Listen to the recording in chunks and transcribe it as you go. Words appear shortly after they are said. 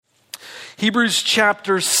Hebrews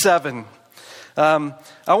chapter 7.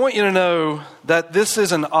 I want you to know that this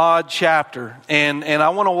is an odd chapter, and I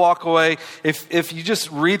want to walk away. If you just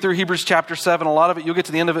read through Hebrews chapter 7, a lot of it, you'll get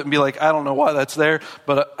to the end of it and be like, I don't know why that's there,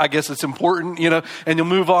 but I guess it's important, and you'll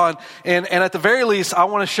move on. And at the very least, I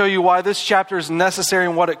want to show you why this chapter is necessary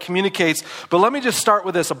and what it communicates. But let me just start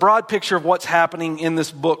with this, a broad picture of what's happening in this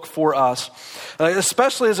book for us,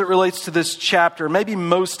 especially as it relates to this chapter, maybe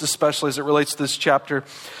most especially as it relates to this chapter.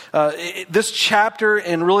 This chapter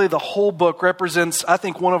and really the whole book represents, I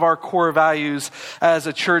think, one of our core values as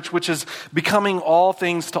a church, which is becoming all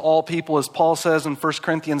things to all people, as Paul says in 1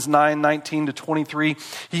 Corinthians 9:19-23.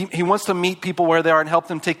 He wants to meet people where they are and help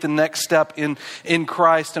them take the next step in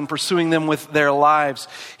Christ and pursuing them with their lives.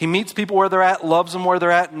 He meets people where they're at, loves them where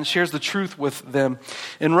they're at, and shares the truth with them.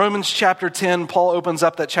 In Romans chapter 10, Paul opens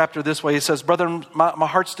up that chapter this way. He says, "Brethren, my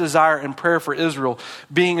heart's desire and prayer for Israel,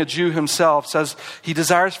 being a Jew himself, says he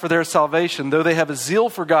desires for their salvation. Though they have a zeal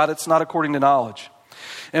for God, it's not according to knowledge."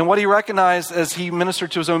 And what he recognized as he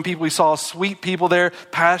ministered to his own people, he saw sweet people there,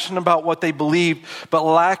 passionate about what they believed, but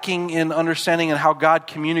lacking in understanding and how God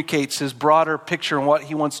communicates his broader picture and what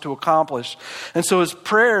he wants to accomplish. And so his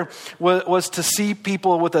prayer was to see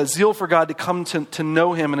people with a zeal for God to come to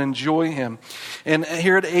know him and enjoy him. And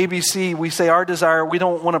here at ABC, we say our desire, we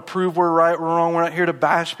don't want to prove we're right, we're wrong. We're not here to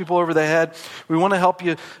bash people over the head. We want to help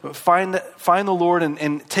you find the Lord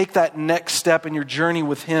and take that next step in your journey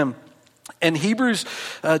with him. And Hebrews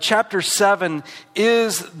chapter 7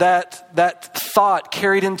 is that thought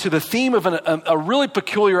carried into the theme of a really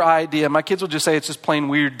peculiar idea. My kids will just say it's just plain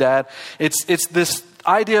weird, Dad. It's this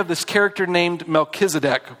idea of this character named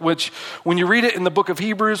Melchizedek, which when you read it in the book of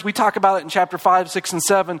Hebrews, we talk about it in chapter 5, 6, and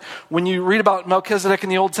 7. When you read about Melchizedek in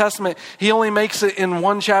the Old Testament, he only makes it in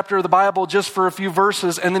one chapter of the Bible just for a few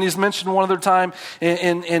verses, and then he's mentioned one other time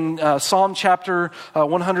in Psalm chapter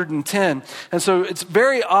 110. And so it's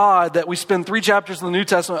very odd that we spend 3 chapters in the New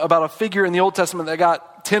Testament about a figure in the Old Testament that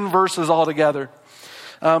got 10 verses altogether.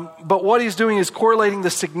 But what he's doing is correlating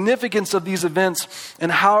the significance of these events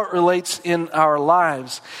and how it relates in our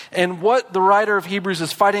lives. And what the writer of Hebrews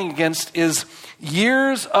is fighting against is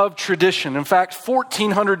years of tradition. In fact,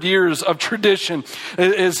 1,400 years of tradition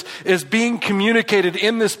is being communicated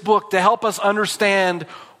in this book to help us understand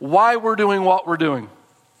why we're doing what we're doing.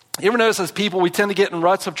 You ever notice as people, we tend to get in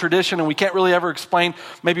ruts of tradition and we can't really ever explain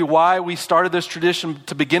maybe why we started this tradition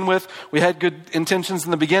to begin with. We had good intentions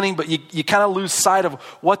in the beginning, but you kind of lose sight of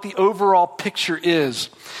what the overall picture is.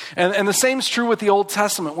 And the same is true with the Old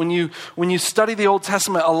Testament. When you study the Old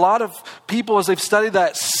Testament, a lot of people, as they've studied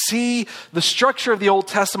that, see the structure of the Old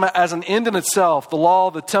Testament as an end in itself. The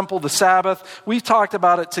law, the temple, the Sabbath. We've talked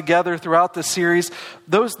about it together throughout this series.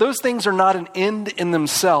 Those things are not an end in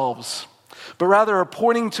themselves, but rather are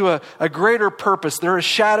pointing to a greater purpose. They're a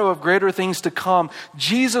shadow of greater things to come.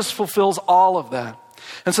 Jesus fulfills all of that.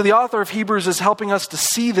 And so the author of Hebrews is helping us to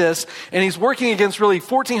see this, and he's working against really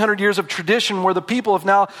 1,400 years of tradition where the people have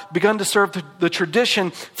now begun to serve the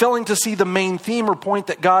tradition, failing to see the main theme or point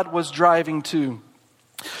that God was driving to.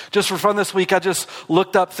 Just for fun this week, I just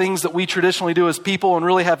looked up things that we traditionally do as people and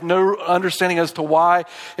really have no understanding as to why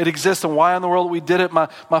it exists and why in the world we did it. My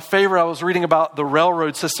favorite, I was reading about the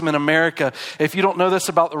railroad system in America. If you don't know this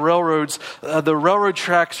about the railroads, the railroad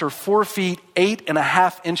tracks are 4 feet,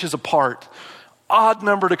 8.5 inches apart. Odd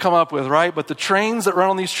number to come up with, right? But the trains that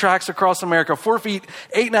run on these tracks across America, 4 feet,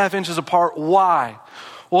 8.5 inches apart. Why?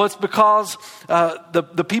 Well, it's because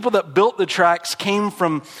the people that built the tracks came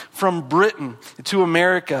from Britain to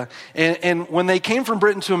America. And when they came from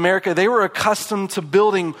Britain to America, they were accustomed to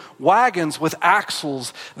building wagons with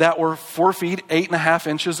axles that were 4 feet, 8.5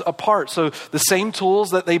 inches apart. So the same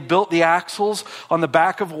tools that they built the axles on the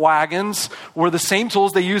back of wagons were the same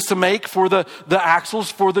tools they used to make for the axles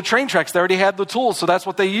for the train tracks. They already had the tools, so that's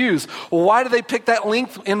what they used. Well, why did they pick that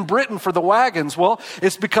length in Britain for the wagons? Well,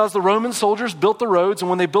 it's because the Roman soldiers built the roads, and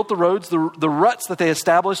when they built the roads, the ruts that they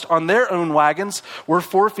established on their own wagons were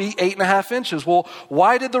 4 feet, 8.5 inches. Well,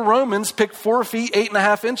 why did the Romans pick 4 feet,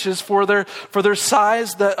 8.5 inches for their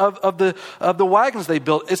size of the wagons they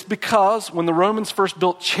built? It's because when the Romans first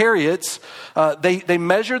built chariots, they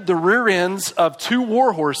measured the rear ends of 2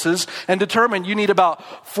 war horses and determined you need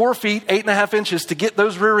about 4 feet, 8.5 inches to get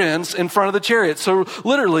those rear ends in front of the chariot. So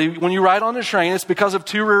literally, when you ride on a train, it's because of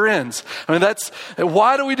 2 rear ends. I mean,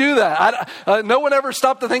 why do we do that? No one ever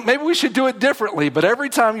stopped to think, maybe we should do it differently. But every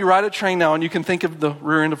time you ride a train now, and you can think of the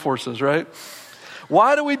rear end of horses, right?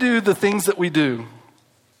 Why do we do the things that we do?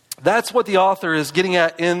 That's what the author is getting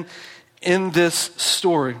at in this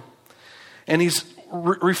story. And he's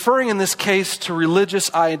referring in this case to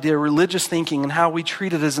religious idea, religious thinking, and how we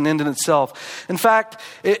treat it as an end in itself. In fact,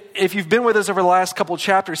 if you've been with us over the last couple of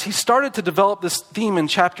chapters, he started to develop this theme in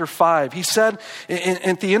chapter 5. He said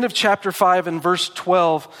at the end of chapter 5 in verse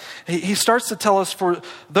 12, he starts to tell us, "For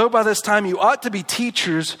though by this time you ought to be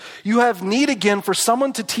teachers, you have need again for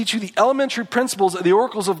someone to teach you the elementary principles of the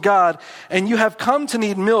oracles of God, and you have come to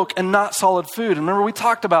need milk and not solid food." And remember, we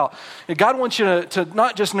talked about God wants you to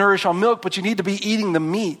not just nourish on milk, but you need to be eating the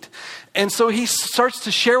meat. And so he starts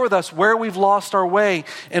to share with us where we've lost our way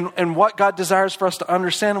and what God desires for us to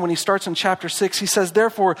understand. And when he starts in chapter 6, he says,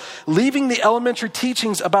 "Therefore, leaving the elementary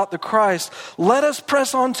teachings about the Christ, let us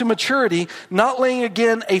press on to maturity, not laying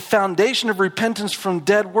again a foundation of repentance from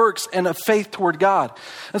dead works and of faith toward God."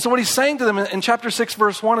 And so what he's saying to them in chapter 6,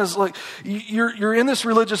 verse 1 is like, you're in this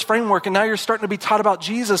religious framework and now you're starting to be taught about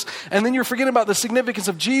Jesus. And then you're forgetting about the significance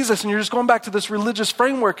of Jesus and you're just going back to this religious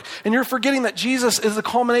framework and you're forgetting that Jesus is the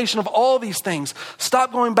culmination of all these things.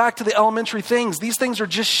 Stop going back to the elementary things. These things are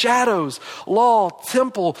just shadows. Law,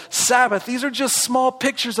 temple, Sabbath. These are just small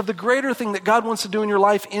pictures of the greater thing that God wants to do in your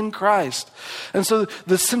life in Christ. And so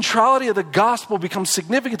the centrality of the gospel becomes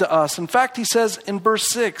significant to us. In fact, he says in verse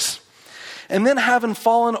 6, "And then having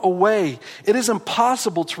fallen away, it is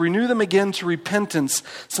impossible to renew them again to repentance,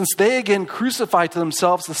 since they again crucify to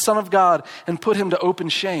themselves the Son of God and put him to open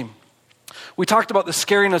shame." We talked about the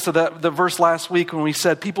scariness of the verse last week when we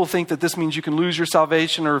said people think that this means you can lose your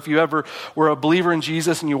salvation, or if you ever were a believer in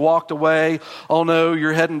Jesus and you walked away, oh no,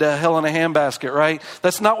 you're heading to hell in a handbasket, right?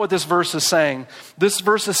 That's not what this verse is saying. This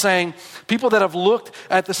verse is saying people that have looked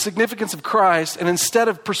at the significance of Christ and instead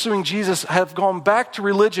of pursuing Jesus have gone back to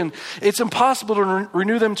religion. It's impossible to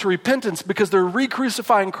renew them to repentance because they're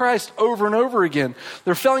re-crucifying Christ over and over again.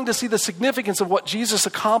 They're failing to see the significance of what Jesus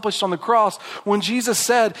accomplished on the cross when Jesus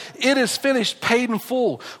said, "It is finished," paid in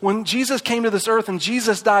full. When Jesus came to this earth and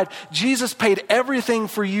Jesus died, Jesus paid everything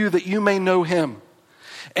for you that you may know him.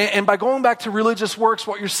 And by going back to religious works,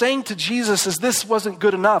 what you're saying to Jesus is, this wasn't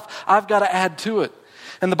good enough. I've got to add to it.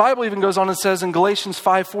 And the Bible even goes on and says in Galatians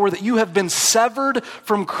 5:4 that you have been severed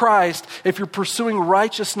from Christ if you're pursuing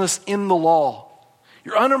righteousness in the law.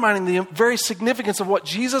 You're undermining the very significance of what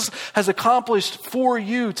Jesus has accomplished for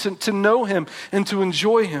you to know him and to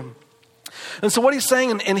enjoy him. And so what he's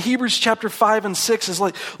saying in Hebrews chapter 5 and 6 is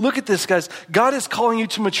like, look at this, guys. God is calling you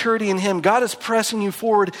to maturity in him. God is pressing you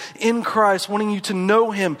forward in Christ, wanting you to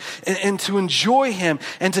know him and to enjoy him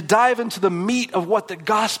and to dive into the meat of what the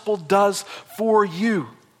gospel does for you.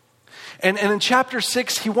 And in chapter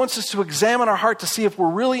 6, he wants us to examine our heart to see if we're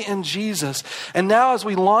really in Jesus. And now as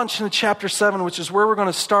we launch into chapter 7, which is where we're going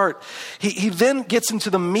to start, he then gets into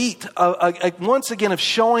the meat, once again, of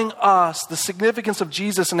showing us the significance of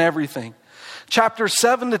Jesus in everything. Chapters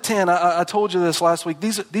 7 to 10, I told you this last week,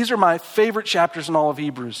 these are my favorite chapters in all of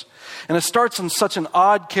Hebrews. And it starts in such an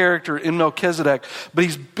odd character in Melchizedek, but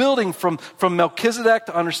he's building from Melchizedek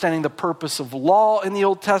to understanding the purpose of law in the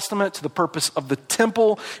Old Testament to the purpose of the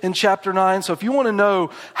temple in chapter 9. So if you want to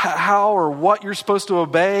know how or what you're supposed to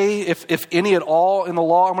obey, if any at all in the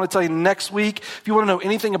law, I'm going to tell you next week. If you want to know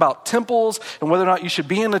anything about temples and whether or not you should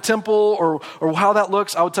be in a temple or how that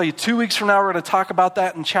looks, I would tell you 2 weeks from now we're going to talk about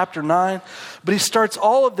that in chapter 9. But he starts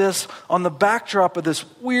all of this on the backdrop of this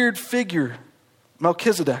weird figure,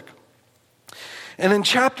 Melchizedek. And in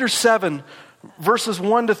chapter 7, verses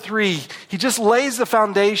 1 to 3, he just lays the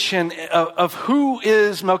foundation of who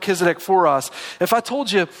is Melchizedek for us. If I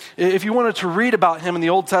told you, if you wanted to read about him in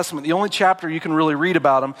the Old Testament, the only chapter you can really read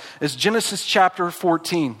about him is Genesis chapter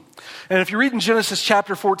 14. And if you read in Genesis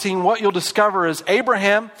chapter 14, what you'll discover is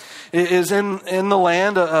Abraham is in the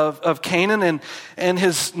land of Canaan, and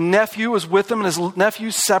his nephew is with him, and his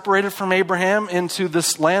nephew separated from Abraham into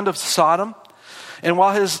this land of Sodom. And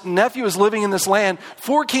while his nephew is living in this land,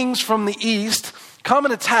 4 kings from the east come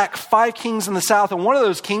and attack 5 kings in the south. And one of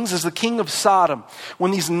those kings is the king of Sodom.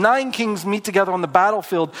 When these 9 kings meet together on the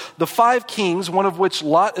battlefield, the 5 kings, one of which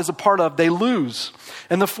Lot is a part of, they lose.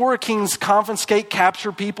 And the 4 kings confiscate,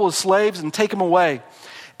 capture people as slaves, and take them away.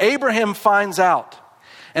 Abraham finds out.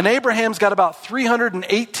 And Abraham's got about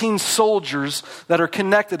 318 soldiers that are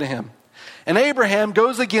connected to him. And Abraham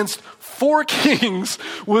goes against 4 kings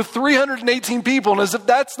with 318 people. And as if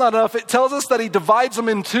that's not enough, it tells us that he divides them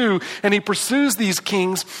in 2 and he pursues these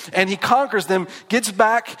kings and he conquers them, gets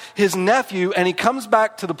back his nephew, and he comes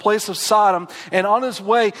back to the place of Sodom. And on his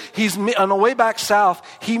way, on the way back south,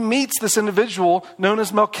 he meets this individual known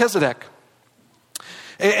as Melchizedek.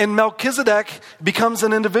 And Melchizedek becomes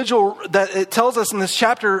an individual that it tells us in this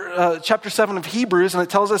chapter 7 of Hebrews, and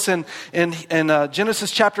it tells us in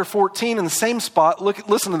Genesis chapter 14 in the same spot.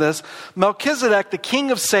 Listen to this. Melchizedek, the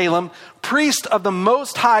king of Salem, priest of the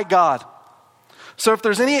Most High God. So if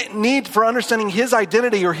there's any need for understanding his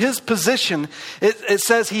identity or his position, it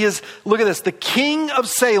says he is, look at this, the king of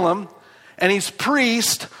Salem, and he's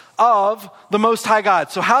priest of the Most High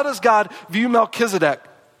God. So how does God view Melchizedek?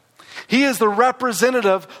 He is the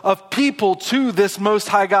representative of people to this Most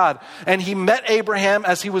High God. And he met Abraham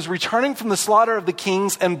as he was returning from the slaughter of the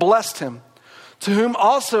kings and blessed him. To whom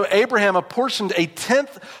also Abraham apportioned a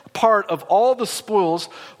 10th part of all the spoils,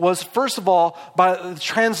 was first of all, by the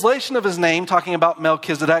translation of his name, talking about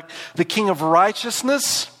Melchizedek, the king of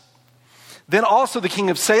righteousness, then also the king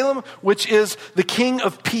of Salem, which is the king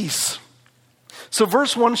of peace. So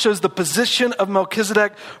verse 1 shows the position of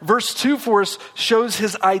Melchizedek. Verse 2 for us shows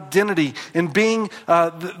his identity in being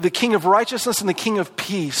the king of righteousness and the king of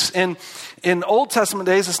peace. And in Old Testament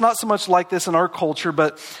days, it's not so much like this in our culture,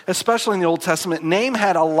 but especially in the Old Testament, name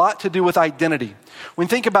had a lot to do with identity. When you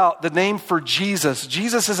think about the name for Jesus,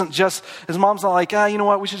 Jesus isn't just, his mom's not like, you know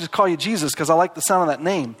what, we should just call you Jesus because I like the sound of that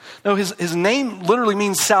name. No, his name literally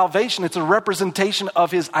means salvation. It's a representation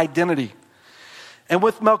of his identity. And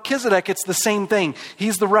with Melchizedek, it's the same thing.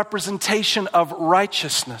 He's the representation of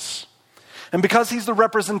righteousness. And because he's the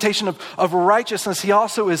representation of righteousness, he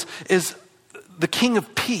also is the king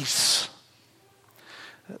of peace.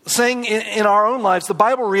 Saying in our own lives, the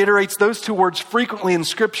Bible reiterates those two words frequently in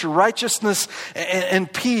Scripture, righteousness and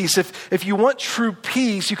peace. If you want true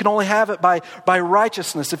peace, you can only have it by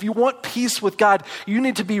righteousness. If you want peace with God, you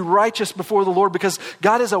need to be righteous before the Lord because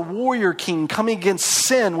God is a warrior king coming against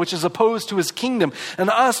sin, which is opposed to his kingdom. And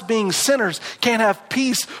us being sinners can't have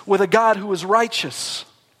peace with a God who is righteous.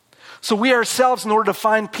 So we ourselves, in order to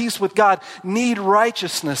find peace with God, need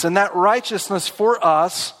righteousness. And that righteousness for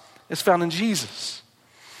us is found in Jesus.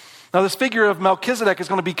 Now, this figure of Melchizedek is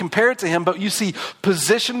going to be compared to him, but you see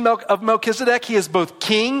position of Melchizedek. He is both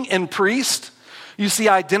king and priest. You see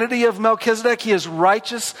identity of Melchizedek. He is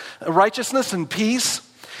righteousness and peace.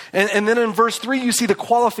 And then in verse 3, you see the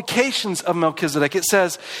qualifications of Melchizedek. It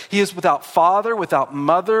says, he is without father, without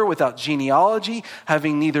mother, without genealogy,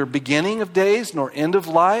 having neither beginning of days nor end of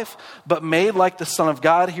life, but made like the Son of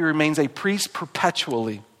God, he remains a priest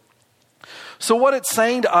perpetually. So what it's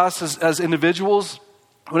saying to us as individuals,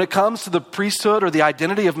 when it comes to the priesthood or the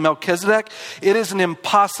identity of Melchizedek, it is an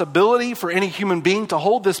impossibility for any human being to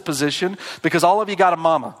hold this position because all of you got a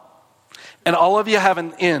mama and all of you have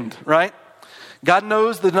an end, right? God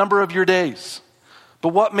knows the number of your days. But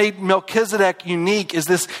what made Melchizedek unique is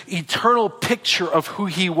this eternal picture of who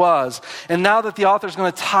he was. And now that the author is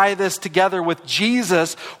going to tie this together with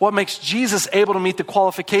Jesus, what makes Jesus able to meet the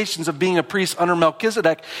qualifications of being a priest under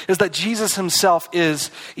Melchizedek is that Jesus himself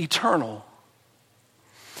is eternal.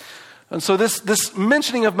 And so this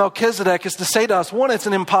mentioning of Melchizedek is to say to us, one, it's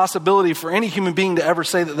an impossibility for any human being to ever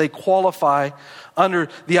say that they qualify under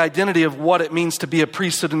the identity of what it means to be a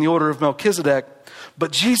priesthood in the order of Melchizedek.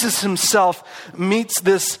 But Jesus himself meets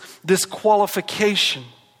this qualification.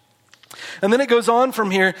 And then it goes on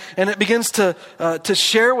from here and it begins to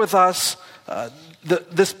share with us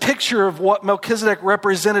this picture of what Melchizedek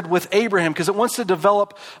represented with Abraham, because it wants to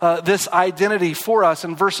develop this identity for us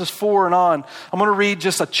in verses 4 and on. I'm going to read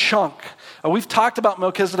just a chunk. We've talked about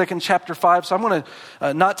Melchizedek in chapter 5, so I'm going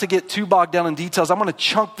to, not to get too bogged down in details, I'm going to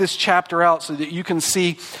chunk this chapter out so that you can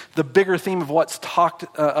see the bigger theme of what's talked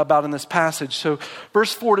about in this passage. So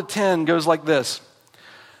verse 4 to 10 goes like this.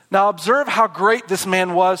 Now observe how great this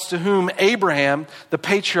man was to whom Abraham, the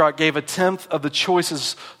patriarch, gave a tenth of the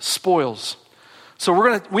choicest spoils.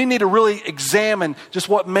 So we need to really examine just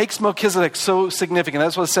what makes Melchizedek so significant.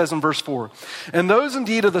 That's what it says in verse 4. And those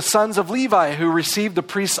indeed of the sons of Levi who received the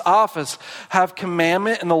priest's office have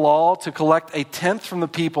commandment in the law to collect a tenth from the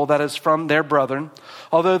people, that is from their brethren,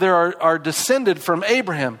 although they are descended from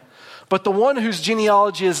Abraham. But the one whose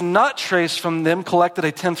genealogy is not traced from them collected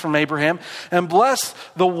a tenth from Abraham and blessed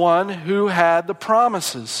the one who had the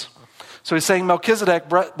promises. So he's saying Melchizedek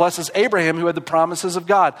blesses Abraham who had the promises of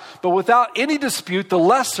God. But without any dispute, the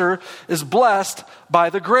lesser is blessed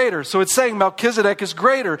by the greater. So it's saying Melchizedek is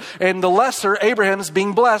greater and the lesser, Abraham, is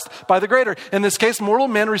being blessed by the greater. In this case, mortal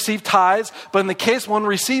men receive tithes, but in the case one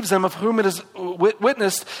receives them of whom it is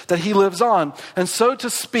witnessed that he lives on. And so to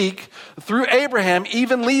speak, through Abraham,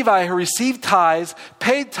 even Levi who received tithes,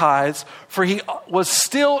 paid tithes, for he was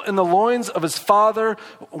still in the loins of his father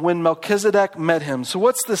when Melchizedek met him. So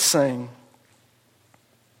what's this saying?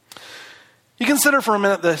 You consider for a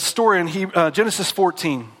minute the story in Genesis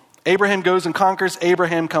 14. Abraham goes and conquers.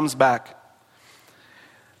 Abraham comes back.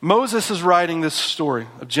 Moses is writing this story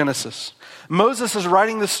of Genesis. Moses is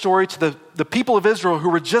writing this story to the people of Israel who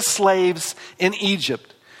were just slaves in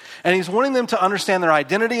Egypt. And he's wanting them to understand their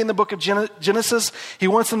identity in the book of Genesis. He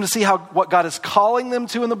wants them to see what God is calling them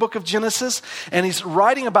to in the book of Genesis. And he's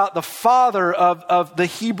writing about the father of the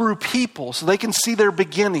Hebrew people so they can see their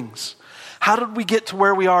beginnings. How did we get to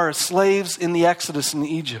where we are as slaves in the Exodus in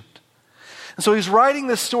Egypt? And so he's writing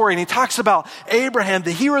this story, and he talks about Abraham,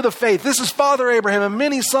 the hero of the faith. This is Father Abraham and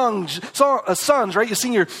many sons, right? You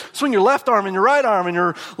swing your left arm and your right arm and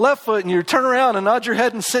your left foot, and you turn around and nod your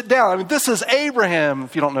head and sit down. I mean, this is Abraham.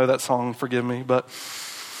 If you don't know that song, forgive me. But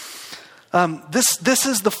this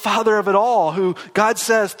is the father of it all, who God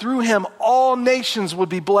says through him all nations would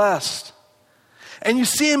be blessed. And you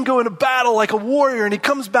see him go into battle like a warrior, and he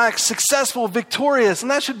comes back successful, victorious,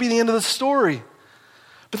 and that should be the end of the story.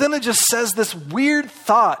 But then it just says this weird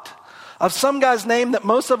thought of some guy's name that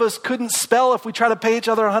most of us couldn't spell if we try to pay each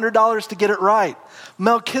other $100 to get it right.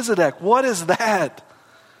 Melchizedek. What is that?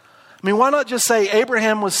 I mean, why not just say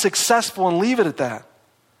Abraham was successful and leave it at that?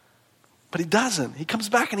 But he doesn't. He comes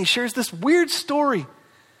back and he shares this weird story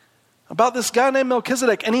about this guy named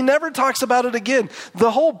Melchizedek, and he never talks about it again. The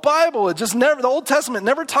whole Bible, the Old Testament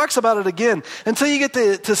never talks about it again until you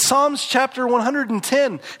get to Psalms chapter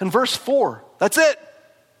 110 and verse 4. That's it.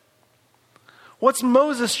 What's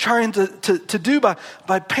Moses trying to do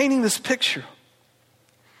by painting this picture?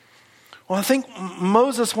 Well, I think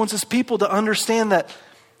Moses wants his people to understand that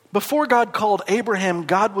before God called Abraham,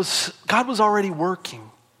 God was already working.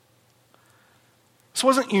 This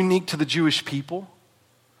wasn't unique to the Jewish people.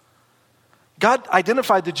 God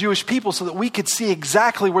identified the Jewish people so that we could see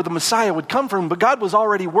exactly where the Messiah would come from, but God was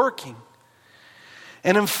already working.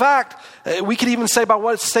 And in fact, we could even say by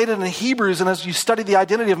what it's stated in Hebrews, and as you study the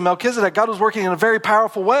identity of Melchizedek, God was working in a very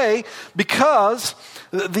powerful way because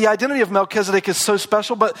the identity of Melchizedek is so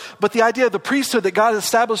special, but the idea of the priesthood that God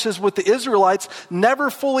establishes with the Israelites never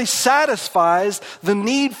fully satisfies the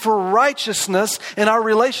need for righteousness in our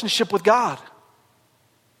relationship with God.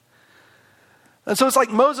 And so it's like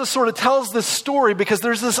Moses sort of tells this story because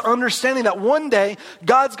there's this understanding that one day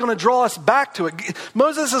God's going to draw us back to it.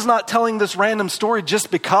 Moses is not telling this random story just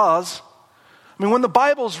because. I mean, when the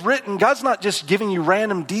Bible's written, God's not just giving you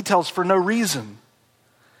random details for no reason.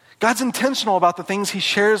 God's intentional about the things he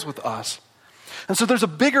shares with us. And so there's a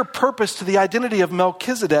bigger purpose to the identity of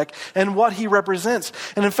Melchizedek and what he represents.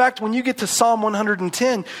 And in fact, when you get to Psalm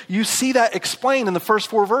 110, you see that explained in the first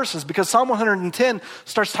 4 verses, because Psalm 110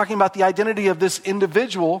 starts talking about the identity of this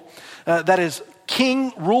individual that is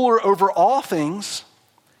king, ruler over all things,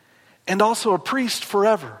 and also a priest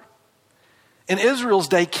forever. In Israel's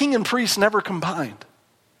day, king and priest never combined.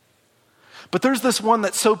 But there's this one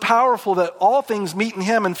that's so powerful that all things meet in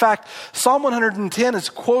him. In fact, Psalm 110 is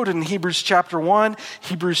quoted in Hebrews chapter 1,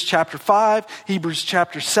 Hebrews chapter 5, Hebrews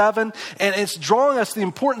chapter 7. And it's drawing us the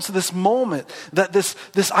importance of this moment, that this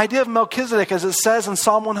idea of Melchizedek, as it says in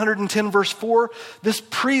Psalm 110 verse 4, this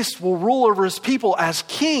priest will rule over his people as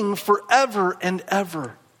king forever and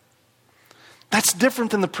ever. That's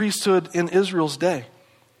different than the priesthood in Israel's day.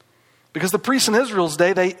 Because the priests in Israel's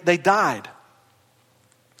day, they died.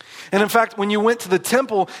 And in fact, when you went to the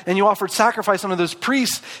temple and you offered sacrifice under those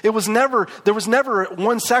priests, there was never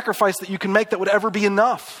one sacrifice that you can make that would ever be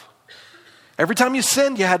enough. Every time you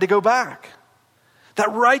sinned, you had to go back.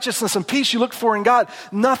 That righteousness and peace you looked for in God,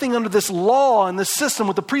 nothing under this law and this system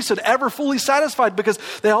with the priesthood ever fully satisfied, because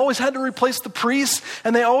they always had to replace the priests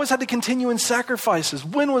and they always had to continue in sacrifices.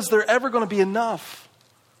 When was there ever going to be enough?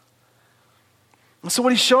 And so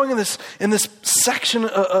what he's showing in this section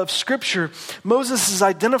of Scripture, Moses is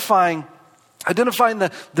identifying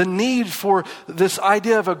the need for this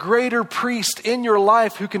idea of a greater priest in your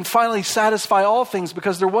life who can finally satisfy all things,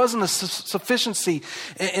 because there wasn't a sufficiency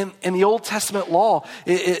in the Old Testament law.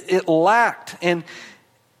 It lacked. And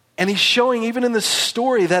he's showing even in this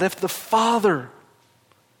story that if the father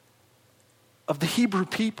of the Hebrew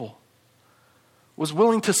people was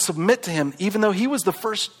willing to submit to him, even though he was the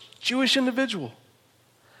first Jewish individual,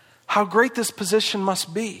 how great this position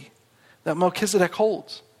must be that Melchizedek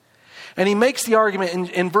holds. And he makes the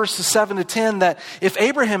argument in verses 7 to 10 that if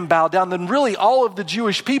Abraham bowed down, then really all of the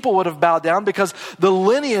Jewish people would have bowed down, because the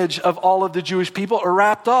lineage of all of the Jewish people are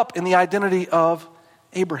wrapped up in the identity of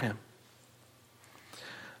Abraham.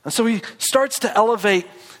 And so he starts to elevate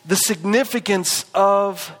the significance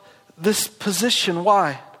of this position.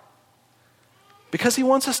 Why? Because he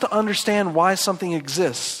wants us to understand why something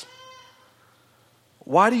exists.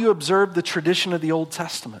 Why do you observe the tradition of the Old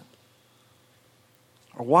Testament?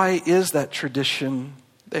 Or why is that tradition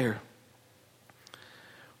there?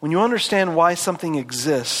 When you understand why something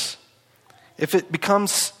exists, if it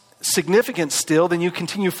becomes significant still, then you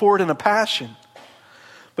continue forward in a passion.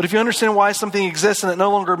 But if you understand why something exists and it no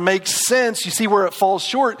longer makes sense, you see where it falls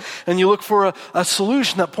short, and you look for a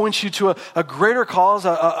solution that points you to a greater cause,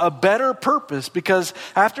 a better purpose, because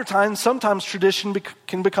after time, sometimes tradition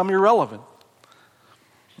can become irrelevant.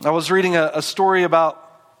 I was reading a story about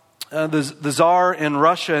the Tsar in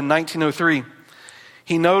Russia in 1903.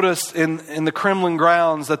 He noticed in the Kremlin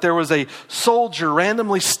grounds that there was a soldier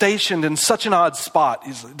randomly stationed in such an odd spot.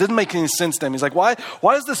 It didn't make any sense to him. He's like, why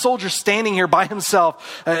is this soldier standing here by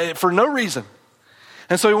himself for no reason?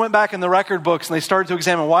 And so he went back in the record books and they started to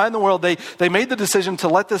examine why in the world they made the decision to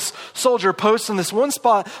let this soldier post in this one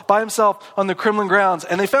spot by himself on the Kremlin grounds.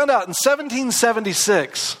 And they found out in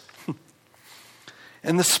 1776,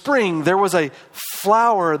 in the spring, there was a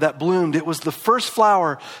flower that bloomed. It was the first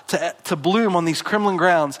flower to bloom on these Kremlin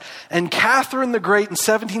grounds. And Catherine the Great in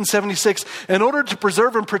 1776, in order to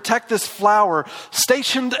preserve and protect this flower,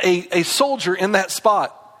 stationed a soldier in that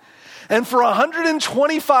spot. And for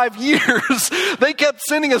 125 years, they kept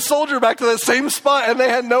sending a soldier back to that same spot, and they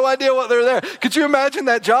had no idea what they were there. Could you imagine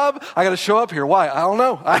that job? I got to show up here. Why? I don't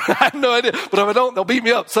know. I have no idea. But if I don't, they'll beat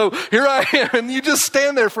me up. So here I am, and you just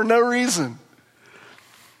stand there for no reason.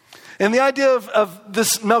 And the idea of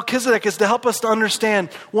this Melchizedek is to help us to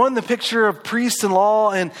understand, one, the picture of priest and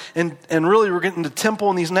law, and really we're getting to temple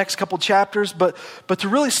in these next couple chapters, but to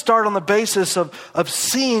really start on the basis of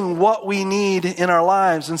seeing what we need in our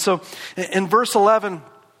lives. And so in verse 11,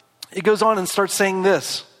 it goes on and starts saying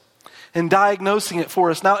this, and diagnosing it for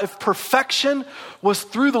us. Now, if perfection was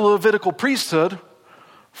through the Levitical priesthood,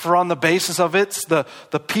 for on the basis of it,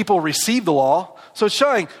 the people received the law. So it's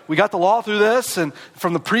showing we got the law through this and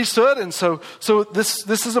from the priesthood. And so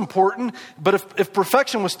this is important. But if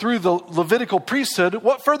perfection was through the Levitical priesthood,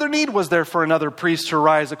 what further need was there for another priest to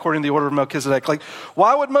arise according to the order of Melchizedek? Like,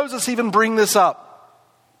 why would Moses even bring this up?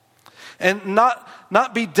 And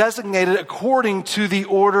not be designated according to the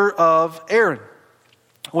order of Aaron.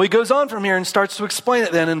 Well, he goes on from here and starts to explain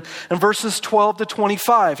it then in verses 12 to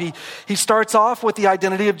 25. He starts off with the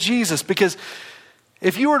identity of Jesus, because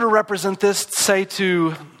if you were to represent this, say,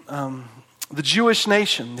 to the Jewish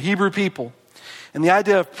nation, the Hebrew people, and the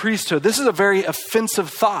idea of priesthood, this is a very offensive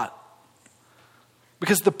thought,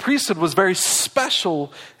 because the priesthood was very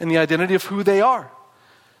special in the identity of who they are.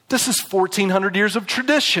 This is 1,400 years of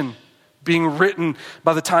tradition being written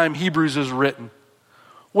by the time Hebrews is written.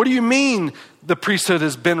 What do you mean the priesthood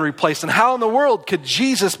has been replaced? And how in the world could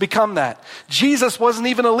Jesus become that? Jesus wasn't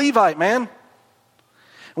even a Levite, man.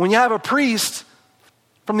 When you have a priest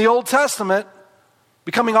from the Old Testament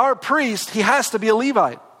becoming our priest, he has to be a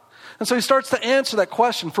Levite. And so he starts to answer that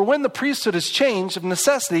question. For when the priesthood is changed of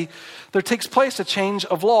necessity, there takes place a change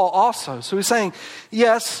of law also. So he's saying,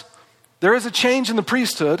 yes, there is a change in the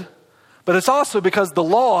priesthood, but it's also because the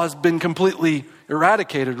law has been completely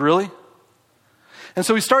eradicated, really. And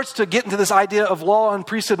so he starts to get into this idea of law and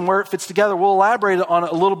priesthood and where it fits together. We'll elaborate on it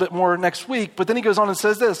a little bit more next week. But then he goes on and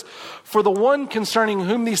says this, for the one concerning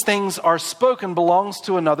whom these things are spoken belongs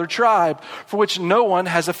to another tribe, for which no one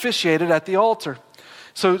has officiated at the altar.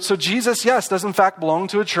 So Jesus, yes, does in fact belong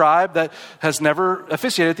to a tribe that has never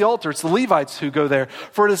officiated at the altar. It's the Levites who go there.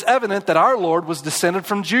 For it is evident that our Lord was descended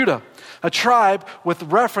from Judah, a tribe with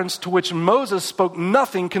reference to which Moses spoke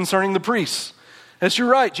nothing concerning the priests. Yes, you're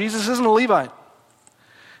right. Jesus isn't a Levite.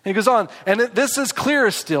 He goes on, and this is clearer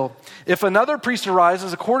still. If another priest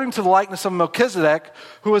arises according to the likeness of Melchizedek,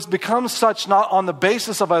 who has become such not on the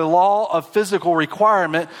basis of a law of physical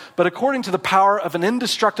requirement, but according to the power of an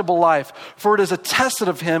indestructible life, for it is attested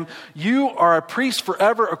of him, you are a priest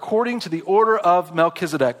forever according to the order of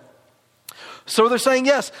Melchizedek. So they're saying,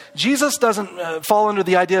 yes, Jesus doesn't fall under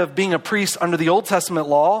the idea of being a priest under the Old Testament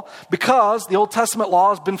law, because the Old Testament law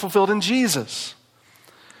has been fulfilled in Jesus.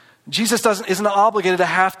 Jesus isn't obligated to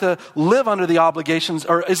have to live under the obligations,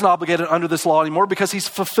 or isn't obligated under this law anymore, because he's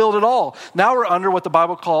fulfilled it all. Now we're under what the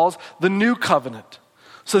Bible calls the new covenant.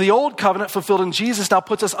 So the old covenant fulfilled in Jesus now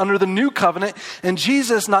puts us under the new covenant, and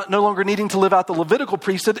Jesus, no longer needing to live out the Levitical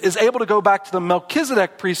priesthood, is able to go back to the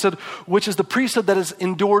Melchizedek priesthood, which is the priesthood that is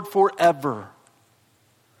endured forever.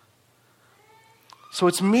 So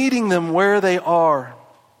it's meeting them where they are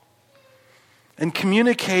and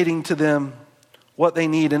communicating to them what they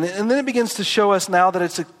need. And then it begins to show us now that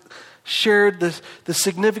it's shared the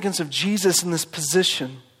significance of Jesus in this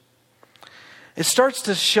position. It starts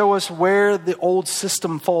to show us where the old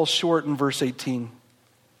system falls short in verse 18.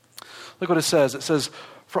 Look what it says. It says,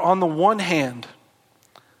 for on the one hand,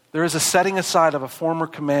 there is a setting aside of a former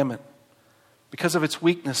commandment because of its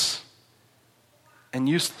weakness and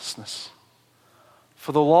uselessness.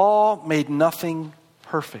 For the law made nothing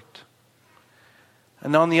perfect.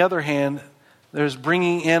 And on the other hand, there's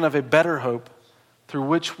bringing in of a better hope through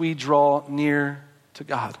which we draw near to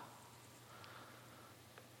God.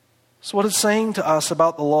 So what it's saying to us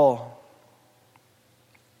about the law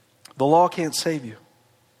can't save you.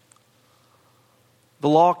 The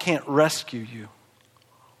law can't rescue you.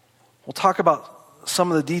 We'll talk about some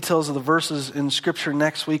of the details of the verses in Scripture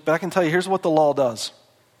next week, but I can tell you, here's what the law does.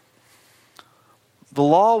 The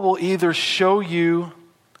law will either show you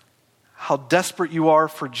how desperate you are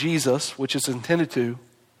for Jesus, which it's intended to,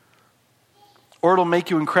 or it'll make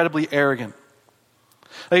you incredibly arrogant.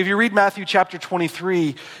 Like if you read Matthew chapter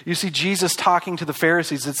 23, you see Jesus talking to the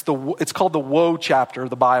Pharisees. It's called the woe chapter of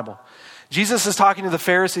the Bible. Jesus is talking to the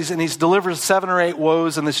Pharisees, and he delivers 7 or 8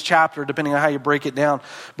 woes in this chapter, depending on how you break it down.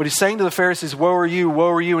 But he's saying to the Pharisees, woe are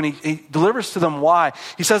you, and he delivers to them why.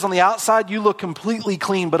 He says, on the outside, you look completely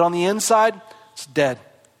clean, but on the inside, it's dead.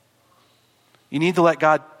 You need to let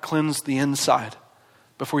God cleanse the inside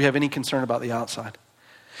before you have any concern about the outside.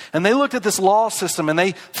 And they looked at this law system and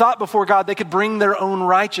they thought before God they could bring their own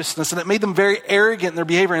righteousness, and it made them very arrogant in their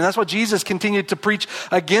behavior. And that's why Jesus continued to preach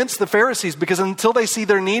against the Pharisees, because until they see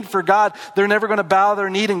their need for God, they're never going to bow their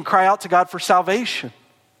knee and cry out to God for salvation.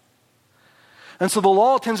 And so the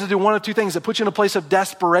law tends to do one of two things. It puts you in a place of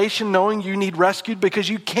desperation, knowing you need rescued because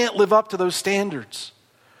you can't live up to those standards.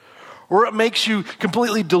 Or it makes you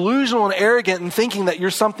completely delusional and arrogant in thinking that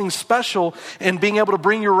you're something special and being able to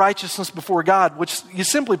bring your righteousness before God, which you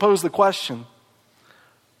simply pose the question,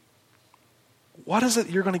 what is it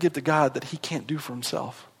you're going to give to God that he can't do for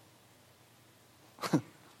himself?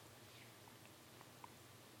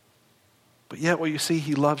 But yet what you see,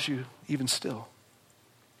 he loves you even still.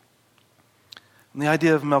 And the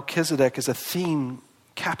idea of Melchizedek is a theme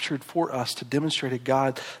captured for us to demonstrate a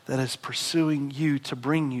God that is pursuing you to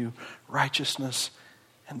bring you righteousness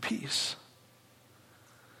and peace.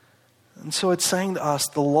 And so it's saying to us,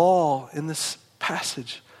 the law in this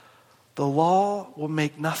passage, the law will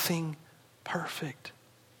make nothing perfect.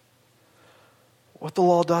 What the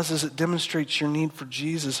law does is it demonstrates your need for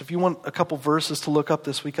Jesus. If you want a couple verses to look up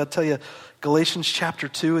this week, I'll tell you Galatians chapter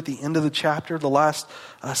 2 at the end of the chapter, the last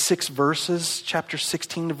 6 verses, chapter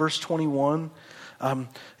 16 to verse 21.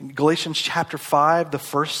 Galatians chapter 5, the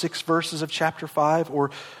first 6 verses of chapter 5,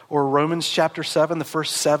 or Romans chapter 7, the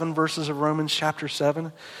first 7 verses of Romans chapter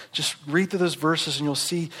 7. Just read through those verses and you'll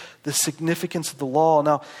see the significance of the law.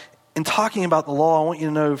 Now, in talking about the law, I want you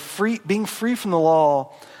to know being free from the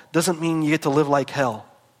law doesn't mean you get to live like hell.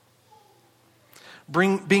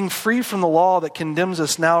 Being free from the law that condemns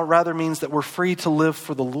us now rather means that we're free to live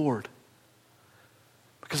for the Lord.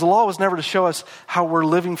 Because the law was never to show us how we're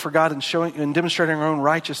living for God and demonstrating our own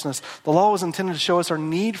righteousness. The law was intended to show us our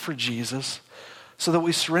need for Jesus so that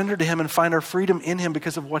we surrender to him and find our freedom in him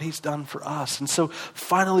because of what he's done for us. And so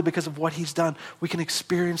finally, because of what he's done, we can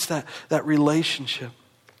experience that relationship.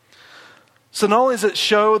 So not only does it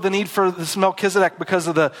show the need for this Melchizedek because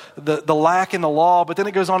of the lack in the law, but then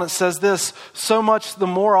it goes on, it says this, so much the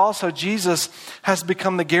more also Jesus has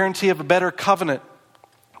become the guarantee of a better covenant.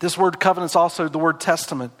 This word covenant is also the word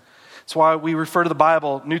testament. That's why we refer to the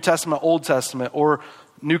Bible, New Testament, Old Testament, or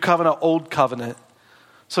New Covenant, Old Covenant.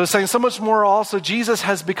 So it's saying so much more also, Jesus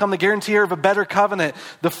has become the guarantor of a better covenant.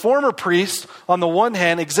 The former priests, on the one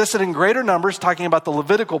hand, existed in greater numbers, talking about the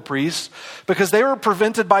Levitical priests, because they were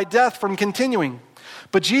prevented by death from continuing.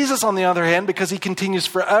 But Jesus, on the other hand, because he continues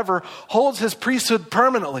forever, holds his priesthood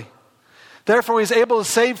permanently. Therefore, he's able to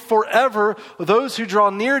save forever those who draw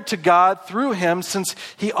near to God through him, since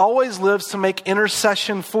he always lives to make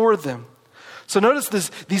intercession for them. So notice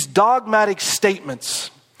these dogmatic statements.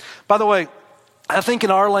 By the way, I think in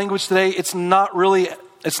our language today, it's not really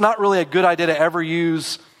a good idea to ever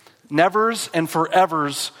use nevers and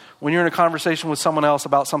forevers when you're in a conversation with someone else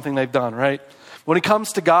about something they've done, right? When it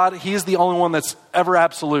comes to God, he is the only one that's ever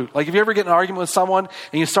absolute. Like if you ever get in an argument with someone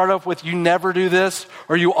and you start off with, you never do this,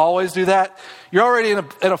 or you always do that, you're already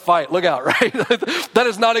in a fight. Look out, right? That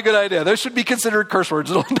is not a good idea. Those should be considered curse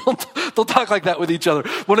words. Don't talk like that with each other.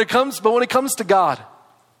 When it comes to God,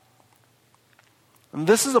 and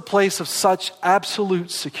this is a place of such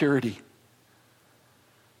absolute security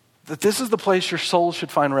that this is the place your soul should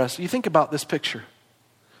find rest. You think about this picture.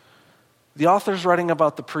 The author's writing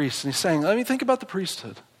about the priest, and he's saying, let me think about the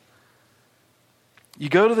priesthood. You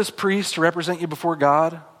go to this priest to represent you before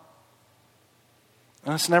God,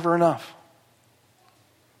 and it's never enough.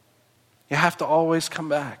 You have to always come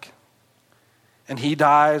back. And he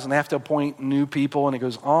dies, and they have to appoint new people, and it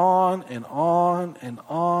goes on and on and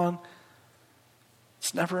on.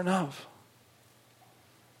 It's never enough.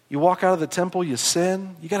 You walk out of the temple, you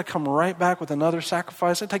sin, you got to come right back with another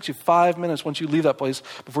sacrifice. It takes you 5 minutes once you leave that place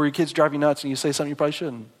before your kids drive you nuts and you say something you probably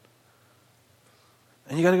shouldn't.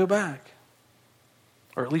 And you got to go back.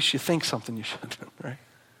 Or at least you think something you shouldn't, right?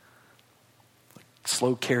 Like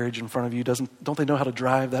slow carriage in front of you, don't they know how to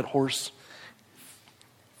drive that horse?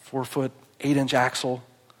 4 foot, 8-inch axle.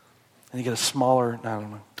 And you get a smaller, I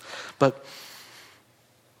don't know. But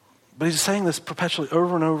he's saying this perpetually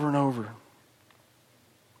over and over and over.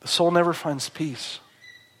 The soul never finds peace.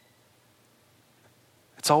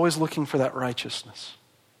 It's always looking for that righteousness.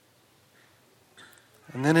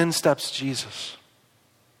 And then in steps Jesus,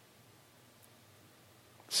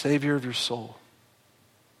 Savior of your soul,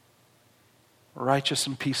 righteous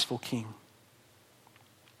and peaceful King,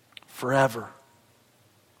 forever.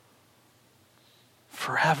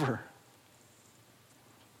 Forever.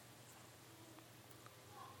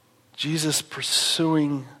 Jesus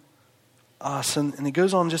pursuing us. And he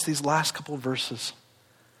goes on just these last couple of verses.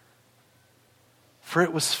 For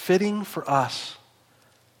it was fitting for us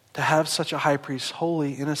to have such a high priest,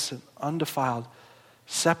 holy, innocent, undefiled,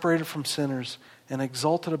 separated from sinners, and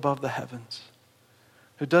exalted above the heavens,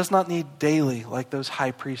 who does not need daily, like those high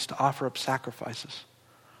priests, to offer up sacrifices,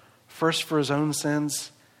 first for his own sins,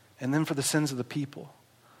 and then for the sins of the people.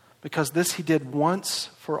 Because this he did once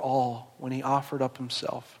for all when he offered up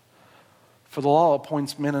himself. For the law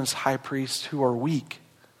appoints men as high priests who are weak.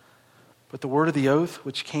 But the word of the oath,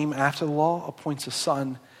 which came after the law, appoints a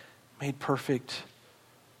son made perfect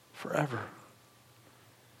forever.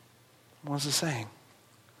 What is it saying?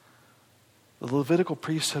 The Levitical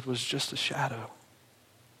priesthood was just a shadow.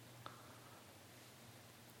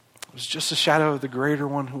 It was just a shadow of the greater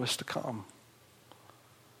one who was to come.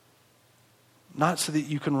 Not so that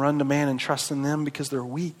you can run to man and trust in them because they're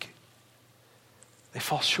weak. They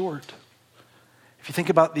fall short. If you think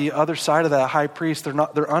about the other side of that high priest,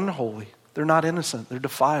 they're unholy. They're not innocent. They're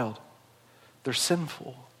defiled. They're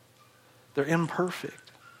sinful. They're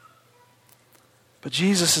imperfect. But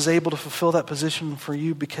Jesus is able to fulfill that position for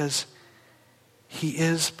you because he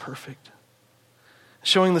is perfect.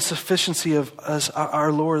 Showing the sufficiency of us,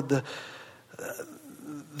 our Lord,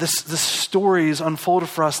 this story is unfolded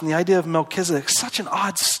for us, and the idea of Melchizedek, such an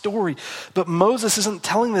odd story. But Moses isn't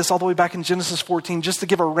telling this all the way back in Genesis 14 just to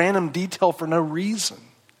give a random detail for no reason.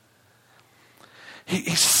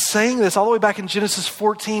 He's saying this all the way back in Genesis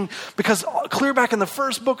 14 because clear back in the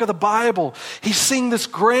first book of the Bible, he's seeing this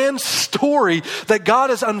grand story that God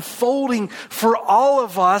is unfolding for all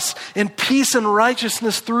of us in peace and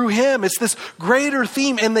righteousness through him. It's this greater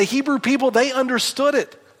theme, and the Hebrew people, they understood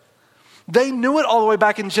it. They knew it all the way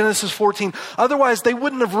back in Genesis 14. Otherwise, they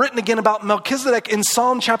wouldn't have written again about Melchizedek in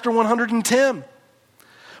Psalm chapter 110.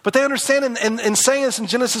 But they understand in saying this in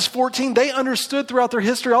Genesis 14, they understood throughout their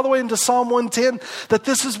history all the way into Psalm 110 that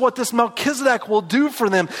this is what this Melchizedek will do for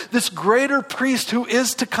them, this greater priest who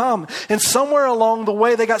is to come. And somewhere along the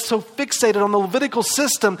way, they got so fixated on the Levitical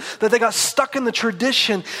system that they got stuck in the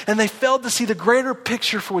tradition and they failed to see the greater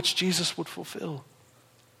picture for which Jesus would fulfill.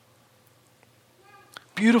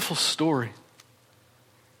 Beautiful story.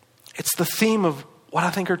 It's the theme of what I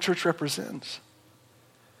think our church represents.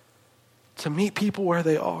 To meet people where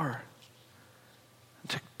they are.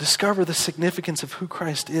 To discover the significance of who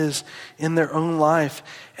Christ is in their own life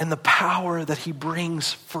and the power that he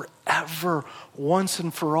brings forever, once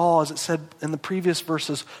and for all, as it said in the previous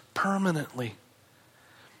verses, permanently.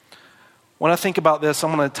 When I think about this,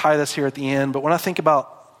 I'm going to tie this here at the end, but when I think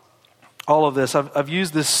about all of this, I've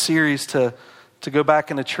used this series to go back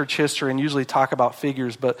into church history and usually talk about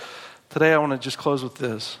figures, but today I want to just close with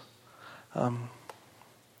this.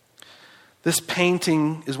 This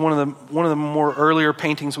painting is one of the more earlier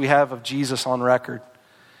paintings we have of Jesus on record.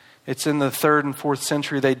 It's in the 3rd and 4th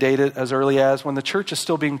century. They date it as early as when the church is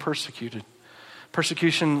still being persecuted.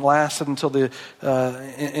 Persecution lasted until the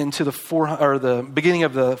beginning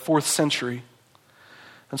of the 4th century.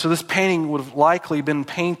 And so this painting would have likely been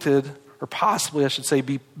painted, or possibly I should say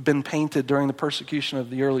been painted during the persecution of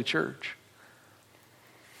the early church.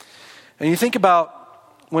 And you think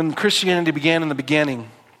about when Christianity began in the beginning,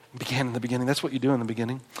 that's what you do in the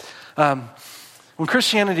beginning. When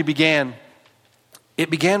Christianity began, it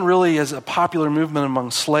began really as a popular movement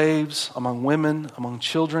among slaves, among women, among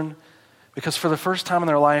children, because for the first time in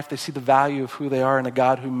their life, they see the value of who they are and a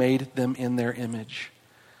God who made them in their image.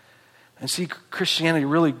 And see Christianity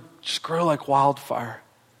really just grow like wildfire.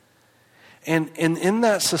 And in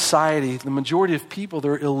that society, the majority of people,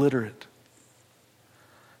 they're illiterate.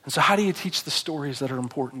 And so how do you teach the stories that are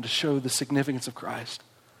important to show the significance of Christ?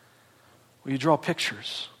 Well, you draw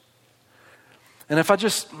pictures. And if I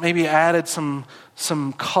just maybe added some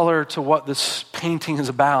color to what this painting is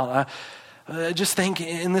about, I just think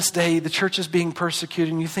in this day, the church is being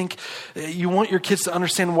persecuted, and you think you want your kids to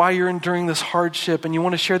understand why you're enduring this hardship, and you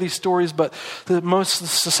want to share these stories, but most of the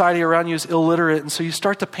society around you is illiterate, and so you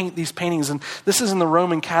start to paint these paintings, and this is in the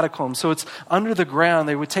Roman catacombs, so it's under the ground.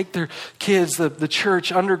 They would take their kids, the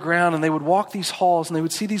church, underground, and they would walk these halls, and they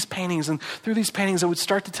would see these paintings, and through these paintings, they would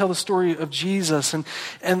start to tell the story of Jesus, and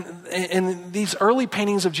these early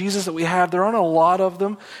paintings of Jesus that we have, there aren't a lot of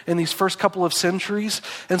them in these first couple of centuries,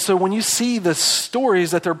 and so when you see the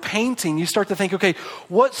stories that they're painting, you start to think, okay,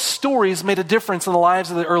 what stories made a difference in the lives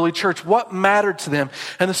of the early church? What mattered to them?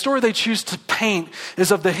 And the story they choose to paint is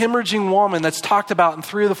of the hemorrhaging woman that's talked about in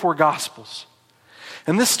 3 of the 4 Gospels.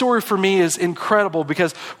 And this story for me is incredible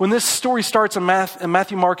because when this story starts in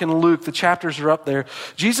Matthew, Mark, and Luke, the chapters are up there,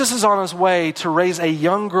 Jesus is on his way to raise a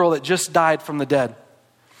young girl that just died from the dead.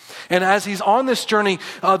 And as he's on this journey,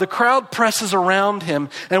 the crowd presses around him.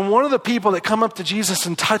 And one of the people that come up to Jesus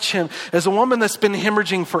and touch him is a woman that's been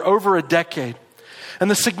hemorrhaging for over a decade. And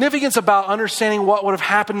the significance about understanding what would have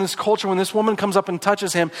happened in this culture when this woman comes up and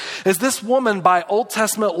touches him is this woman, by Old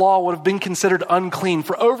Testament law, would have been considered unclean.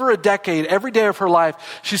 For over a decade, every day of her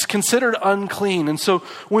life, she's considered unclean. And so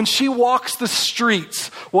when she walks the streets,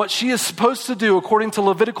 what she is supposed to do, according to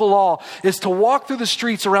Levitical law, is to walk through the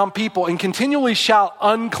streets around people and continually shout,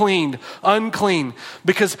 unclean, unclean,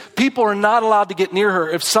 because people are not allowed to get near her.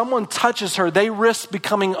 If someone touches her, they risk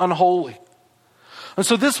becoming unholy. And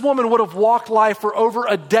so this woman would have walked life for over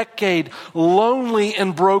a decade, lonely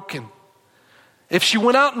and broken. If she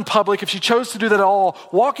went out in public, if she chose to do that at all,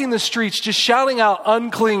 walking the streets, just shouting out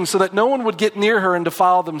unclean so that no one would get near her and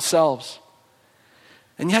defile themselves.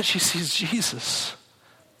 And yet she sees Jesus.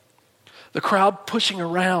 The crowd pushing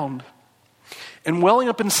around. And welling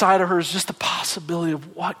up inside of her is just the possibility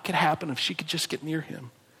of what could happen if she could just get near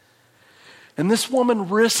him. And this woman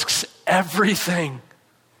risks everything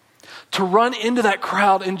to run into that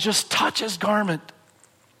crowd and just touch his garment.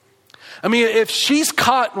 I mean, if she's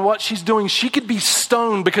caught in what she's doing, she could be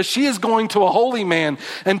stoned because she is going to a holy man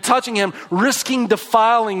and touching him, risking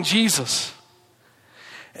defiling Jesus.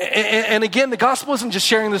 And again, the gospel isn't just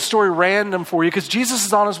sharing this story random for you, because Jesus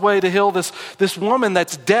is on his way to heal this woman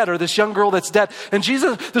that's dead, or this young girl that's dead. And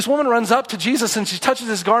this woman runs up to Jesus and she touches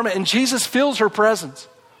his garment, and Jesus feels her presence.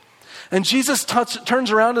 And Jesus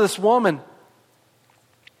turns around to this woman,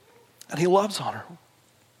 and he loves on her.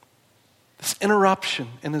 This interruption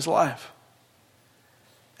in his life.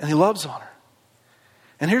 And he loves on her.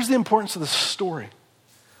 And here's the importance of this story.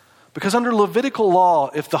 Because under Levitical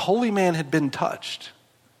law, if the holy man had been touched,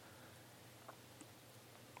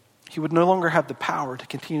 he would no longer have the power to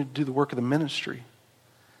continue to do the work of the ministry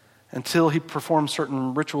until he performed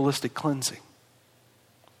certain ritualistic cleansing.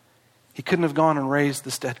 He couldn't have gone and raised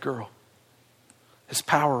this dead girl. His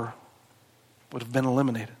power would have been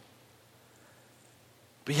eliminated.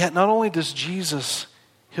 But yet, not only does Jesus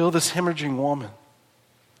heal this hemorrhaging woman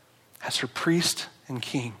as her priest and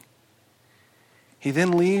king, he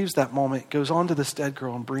then leaves that moment, goes on to this dead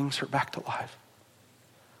girl and brings her back to life.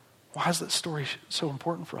 Why is that story so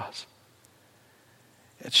important for us?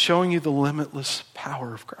 It's showing you the limitless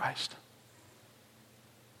power of Christ.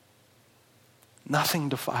 Nothing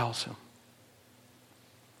defiles him.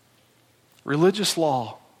 Religious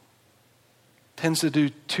law tends to do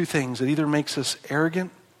 2 things. It either makes us arrogant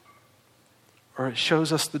or it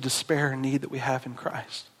shows us the despair and need that we have in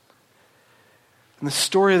Christ. And the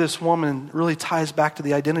story of this woman really ties back to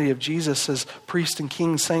the identity of Jesus as priest and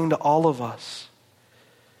king, saying to all of us,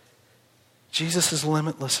 Jesus is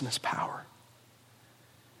limitless in his power.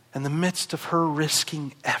 In the midst of her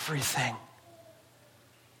risking everything,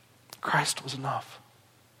 Christ was enough.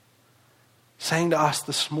 Saying to us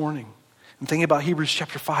this morning, and thinking about Hebrews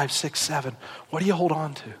chapter 5, 6, 7. What do you hold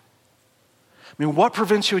on to? I mean, what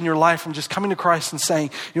prevents you in your life from just coming to Christ and saying,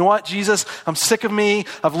 you know what, Jesus, I'm sick of me.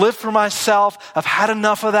 I've lived for myself. I've had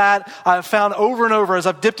enough of that. I've found over and over as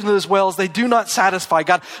I've dipped into those wells, they do not satisfy.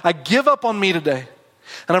 God, I give up on me today.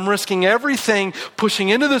 And I'm risking everything, pushing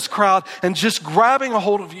into this crowd and just grabbing a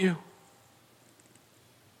hold of you.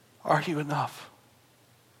 Are you enough?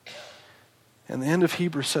 And the end of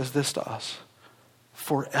Hebrews says this to us.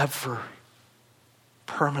 Forever.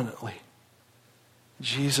 Permanently,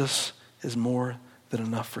 Jesus is more than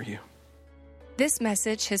enough for you. This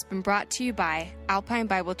message has been brought to you by Alpine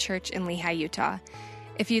Bible Church in Lehi, Utah.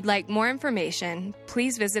 If you'd like more information,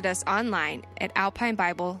 please visit us online at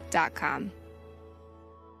alpinebible.com.